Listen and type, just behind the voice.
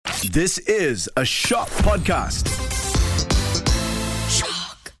This is a Shock podcast.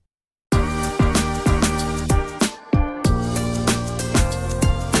 Shock.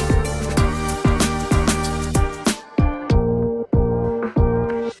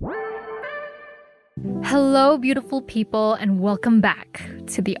 Hello, beautiful people, and welcome back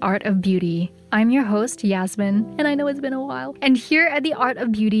to The Art of Beauty. I'm your host, Yasmin, and I know it's been a while. And here at The Art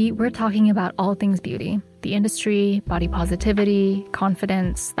of Beauty, we're talking about all things beauty. The industry, body positivity,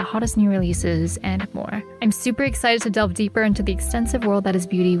 confidence, the hottest new releases, and more. I'm super excited to delve deeper into the extensive world that is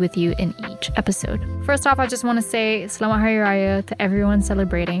beauty with you in each episode. First off, I just want to say Selamat Hari Raya to everyone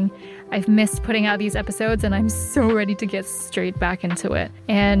celebrating. I've missed putting out these episodes and I'm so ready to get straight back into it.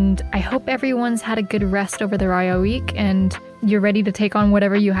 And I hope everyone's had a good rest over the Raya week and you're ready to take on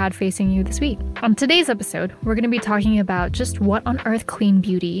whatever you had facing you this week. On today's episode, we're going to be talking about just what on earth clean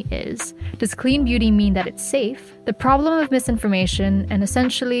beauty is. Does clean beauty mean that it's safe? The problem of misinformation, and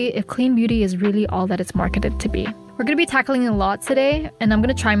essentially if clean beauty is really all that it's marketed to be. We're going to be tackling a lot today, and I'm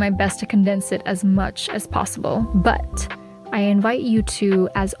going to try my best to condense it as much as possible. But I invite you to,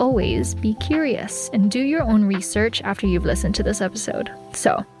 as always, be curious and do your own research after you've listened to this episode.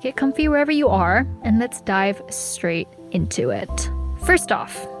 So, get comfy wherever you are, and let's dive straight into it. First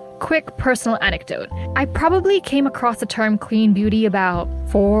off, quick personal anecdote. I probably came across the term clean beauty about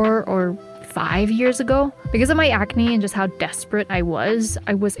 4 or 5 years ago. Because of my acne and just how desperate I was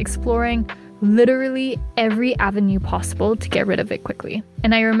exploring literally every avenue possible to get rid of it quickly.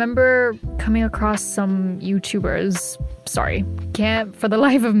 And I remember coming across some YouTubers, can't for the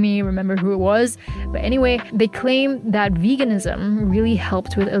life of me remember who it was, but anyway, they claim that veganism really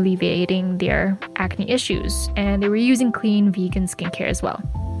helped with alleviating their acne issues, and they were using clean vegan skincare as well.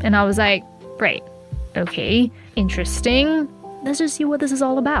 And I was like, right, okay, interesting. Let's just see what this is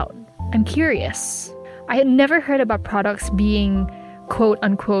all about. I'm curious. I had never heard about products being quote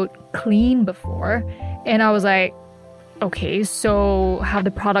unquote clean before, and I was like, okay, so have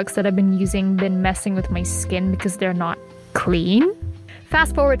the products that I've been using been messing with my skin because they're not clean?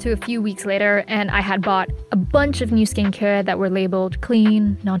 Fast forward to a few weeks later, and I had bought a bunch of new skincare that were labeled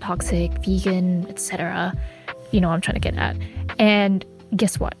clean, non-toxic, vegan, etc. You know what I'm trying to get at. And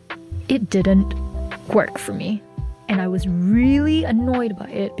guess what? It didn't work for me. And I was really annoyed by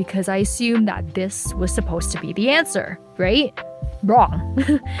it because I assumed that this was supposed to be the answer, right?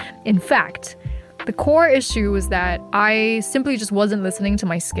 Wrong. In fact, the core issue was that I simply just wasn't listening to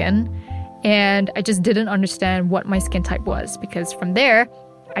my skin, and I just didn't understand what my skin type was, because from there,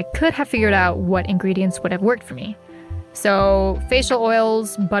 I could have figured out what ingredients would have worked for me. So facial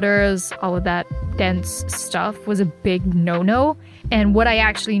oils, butters, all of that dense stuff was a big no-no, and what I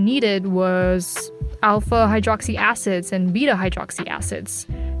actually needed was alpha hydroxy acids and beta hydroxy acids,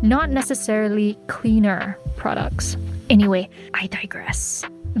 not necessarily cleaner products. Anyway, I digress.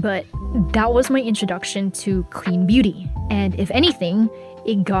 But that was my introduction to clean beauty. And if anything,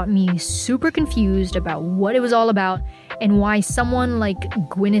 it got me super confused about what it was all about and why someone like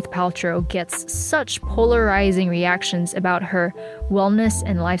Gwyneth Paltrow gets such polarizing reactions about her wellness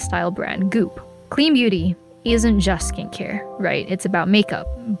and lifestyle brand Goop. Clean beauty isn't just skincare, right? It's about makeup,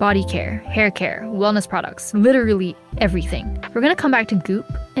 body care, hair care, wellness products, literally everything. We're gonna come back to Goop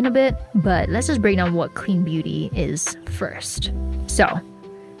in a bit, but let's just break down what clean beauty is first. So,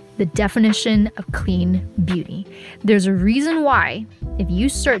 the definition of clean beauty. There's a reason why, if you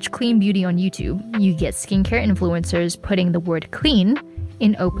search clean beauty on YouTube, you get skincare influencers putting the word clean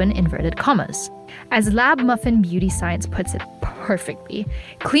in open inverted commas. As Lab Muffin Beauty Science puts it perfectly,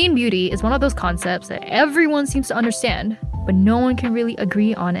 clean beauty is one of those concepts that everyone seems to understand, but no one can really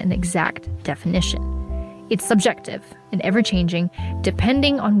agree on an exact definition. It's subjective and ever-changing,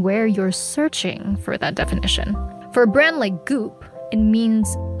 depending on where you're searching for that definition. For a brand like Goop, it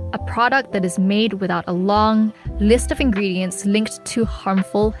means a product that is made without a long list of ingredients linked to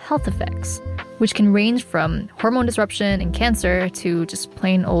harmful health effects, which can range from hormone disruption and cancer to just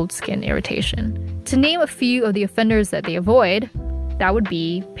plain old skin irritation. To name a few of the offenders that they avoid, that would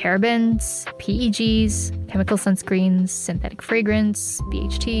be parabens, PEGs, chemical sunscreens, synthetic fragrance,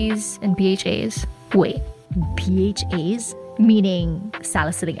 BHTs, and BHAs. Wait, BHAs? Meaning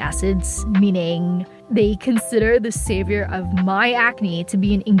salicylic acids, meaning they consider the savior of my acne to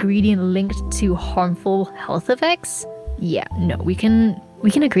be an ingredient linked to harmful health effects? Yeah, no, we can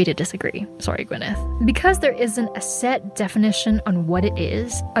agree to disagree. Sorry, Gwyneth. Because there isn't a set definition on what it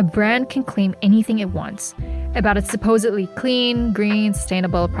is, a brand can claim anything it wants about its supposedly clean, green,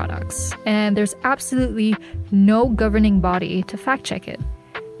 sustainable products. And there's absolutely no governing body to fact check it.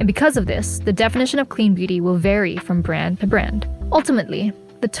 And because of this, the definition of clean beauty will vary from brand to brand. Ultimately,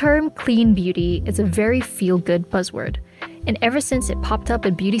 the term clean beauty is a very feel-good buzzword. And ever since it popped up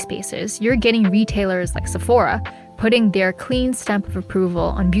in beauty spaces, you're getting retailers like Sephora putting their clean stamp of approval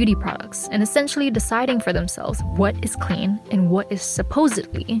on beauty products and essentially deciding for themselves what is clean and what is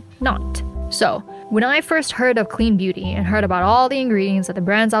supposedly not. So, when I first heard of clean beauty and heard about all the ingredients that the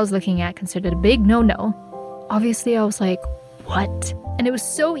brands I was looking at considered a big no-no, obviously I was like, what? And it was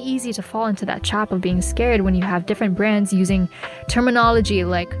so easy to fall into that trap of being scared when you have different brands using terminology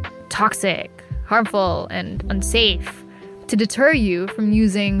like toxic, harmful, and unsafe to deter you from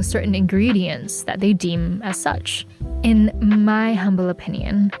using certain ingredients that they deem as such. In my humble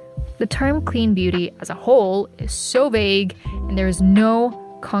opinion, the term clean beauty as a whole is so vague and there is no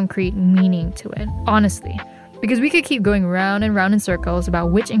concrete meaning to it, honestly, because we could keep going round and round in circles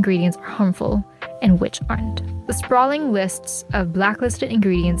about which ingredients are harmful and which aren't. The sprawling lists of blacklisted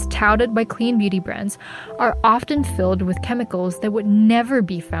ingredients touted by clean beauty brands are often filled with chemicals that would never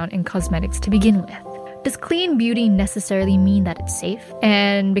be found in cosmetics to begin with. Does clean beauty necessarily mean that it's safe?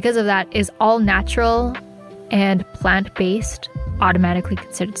 And because of that, is all natural and plant-based automatically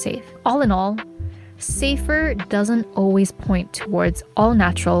considered safe? All in all, safer doesn't always point towards all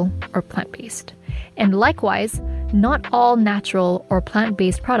natural or plant-based. And likewise, not all natural or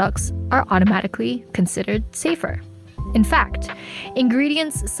plant-based products are automatically considered safer. In fact,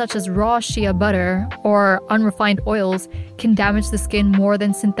 ingredients such as raw shea butter or unrefined oils can damage the skin more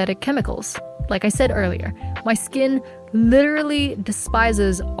than synthetic chemicals. Like I said earlier, my skin literally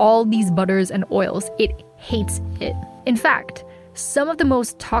despises all these butters and oils. It hates it. In fact, some of the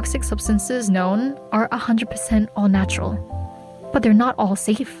most toxic substances known are 100% all natural. But they're not all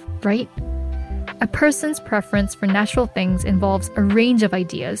safe, right? A person's preference for natural things involves a range of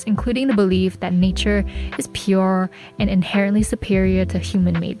ideas, including the belief that nature is pure and inherently superior to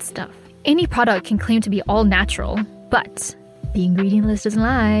human-made stuff. Any product can claim to be all natural, but the ingredient list doesn't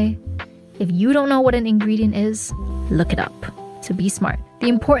lie. If you don't know what an ingredient is, look it up. So be smart. The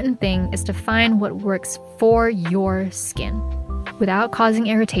important thing is to find what works for your skin without causing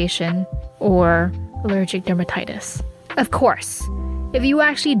irritation or allergic dermatitis. Of course, if you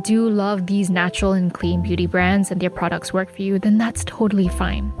actually do love these natural and clean beauty brands and their products work for you, then that's totally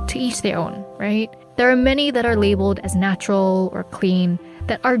fine. To each their own, right? There are many that are labeled as natural or clean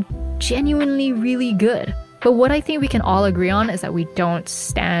that are genuinely really good. But what I think we can all agree on is that we don't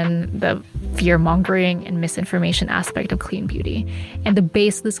stand the fear-mongering and misinformation aspect of clean beauty and the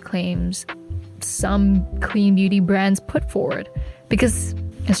baseless claims some clean beauty brands put forward, because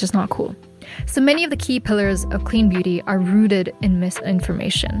it's just not cool. So many of the key pillars of clean beauty are rooted in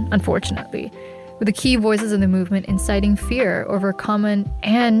misinformation, unfortunately, with the key voices in the movement inciting fear over common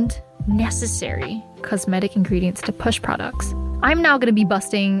and necessary cosmetic ingredients to push products. I'm now going to be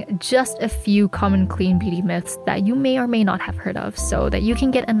busting just a few common clean beauty myths that you may or may not have heard of so that you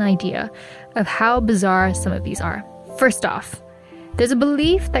can get an idea of how bizarre some of these are. First off, there's a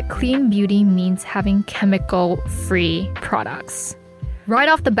belief that clean beauty means having chemical-free products. Right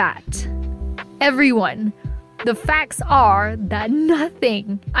off the bat, everyone, the facts are that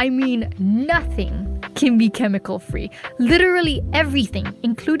nothing, I mean nothing, can be chemical-free. Literally everything,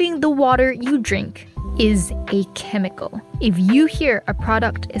 including the water you drink, is a chemical. If you hear a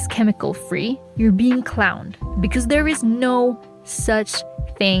product is chemical-free, you're being clowned because there is no such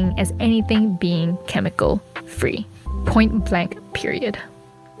thing as anything being chemical-free. Point blank, period.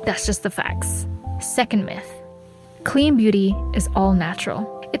 That's just the facts. Second myth. Clean beauty is all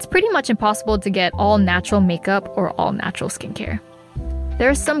natural. It's pretty much impossible to get all natural makeup or all natural skincare. There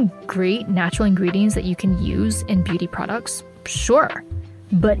are some great natural ingredients that you can use in beauty products, sure,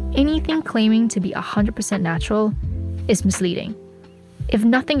 but anything claiming to be 100% natural is misleading. If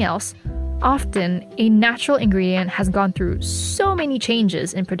nothing else, often a natural ingredient has gone through so many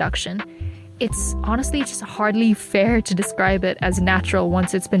changes in production, it's honestly just hardly fair to describe it as natural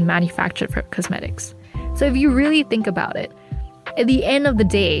once it's been manufactured for cosmetics. So if you really think about it, at the end of the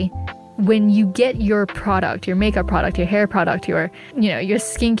day, when you get your product, your makeup product, your hair product, your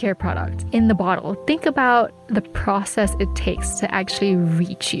skincare product in the bottle, think about the process it takes to actually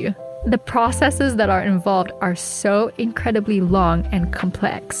reach you. The processes that are involved are so incredibly long and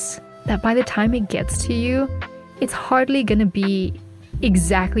complex that by the time it gets to you, it's hardly going to be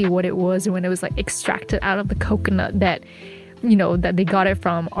exactly what it was when it was like extracted out of the coconut that they got it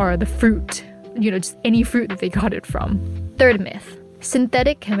from, or the fruit, just any fruit that they got it from. Third myth.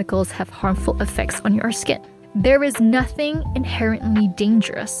 Synthetic chemicals have harmful effects on your skin. There is nothing inherently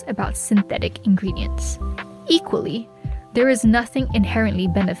dangerous about synthetic ingredients. Equally, there is nothing inherently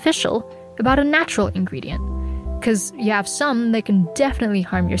beneficial about a natural ingredient, because you have some that can definitely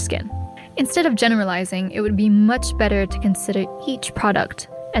harm your skin. Instead of generalizing, it would be much better to consider each product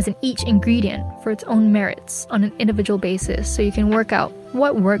as in each ingredient for its own merits on an individual basis so you can work out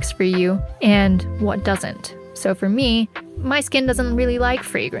what works for you and what doesn't. So for me, my skin doesn't really like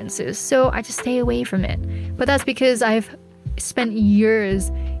fragrances, so I just stay away from it. But that's because I've spent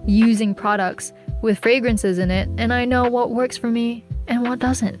years using products with fragrances in it, and I know what works for me and what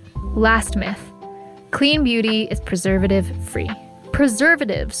doesn't. Last myth. Clean beauty is preservative-free.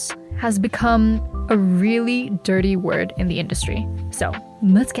 Preservatives has become a really dirty word in the industry. So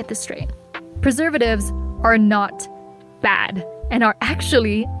let's get this straight. Preservatives are not bad and are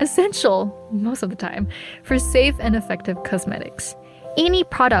actually essential, most of the time, for safe and effective cosmetics. Any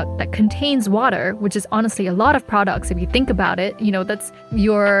product that contains water, which is honestly a lot of products if you think about it, that's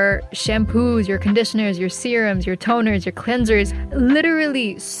your shampoos, your conditioners, your serums, your toners, your cleansers,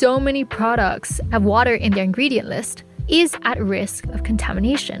 literally so many products have water in their ingredient list, is at risk of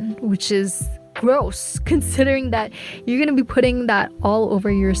contamination, which is gross considering that you're going to be putting that all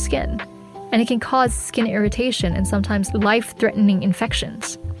over your skin. And it can cause skin irritation and sometimes life-threatening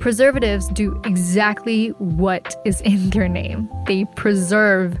infections. Preservatives do exactly what is in their name. They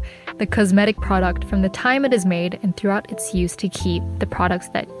preserve the cosmetic product from the time it is made and throughout its use to keep the products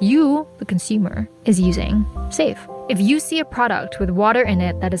that you, the consumer, is using safe. If you see a product with water in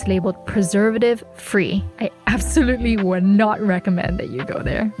it that is labeled preservative-free, I absolutely would not recommend that you go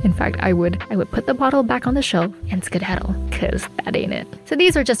there. In fact, I would put the bottle back on the shelf and skedaddle, because that ain't it. So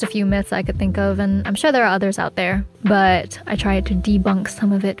these are just a few myths I could think of, and I'm sure there are others out there, but I tried to debunk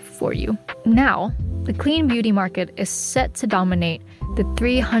some of it for you. Now, the clean beauty market is set to dominate the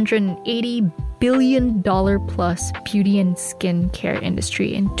 $380 billion plus beauty and skincare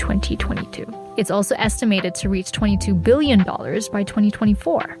industry in 2022. It's also estimated to reach $22 billion by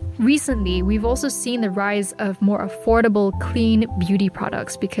 2024. Recently, we've also seen the rise of more affordable, clean beauty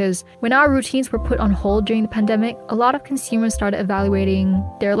products because when our routines were put on hold during the pandemic, a lot of consumers started evaluating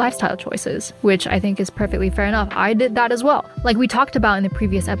their lifestyle choices, which I think is perfectly fair enough. I did that as well. Like we talked about in the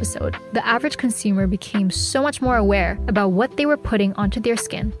previous episode, the average consumer became so much more aware about what they were putting onto their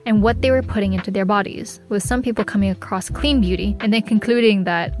skin and what they were putting into their bodies, with some people coming across clean beauty and then concluding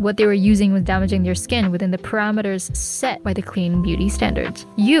that what they were using was damaging their skin within the parameters set by the clean beauty standards.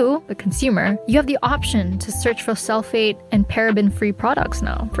 You, the consumer, you have the option to search for sulfate and paraben-free products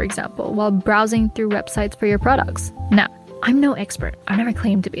now, for example, while browsing through websites for your products. Now, I'm no expert. I never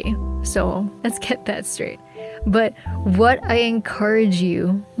claimed to be. So let's get that straight. But what I encourage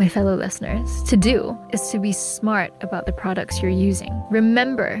you, my fellow listeners, to do is to be smart about the products you're using.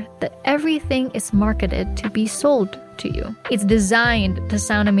 Remember that everything is marketed to be sold to you. It's designed to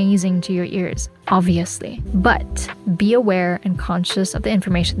sound amazing to your ears, obviously. But be aware and conscious of the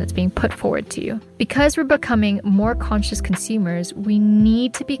information that's being put forward to you. Because we're becoming more conscious consumers, we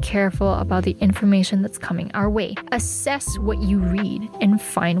need to be careful about the information that's coming our way. Assess what you read and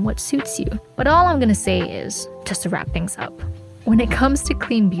find what suits you. But all I'm going to say is, just to wrap things up, when it comes to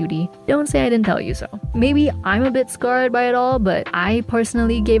clean beauty, don't say I didn't tell you so. Maybe I'm a bit scarred by it all, but I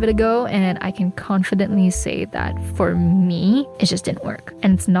personally gave it a go, and I can confidently say that for me, it just didn't work.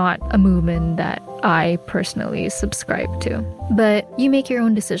 And it's not a movement that I personally subscribe to. But you make your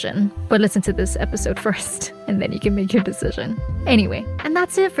own decision. But listen to this episode first, and then you can make your decision. Anyway, and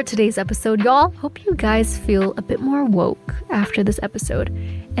that's it for today's episode, y'all. Hope you guys feel a bit more woke after this episode,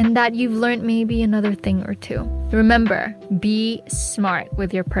 and that you've learned maybe another thing or two. Remember, be smart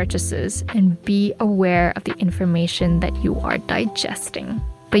with your purchases and be aware of the information that you are digesting.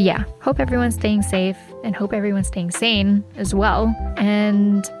 But yeah, hope everyone's staying safe and hope everyone's staying sane as well.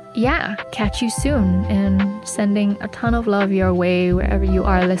 And yeah, catch you soon and sending a ton of love your way wherever you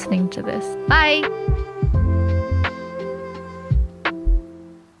are listening to this. Bye!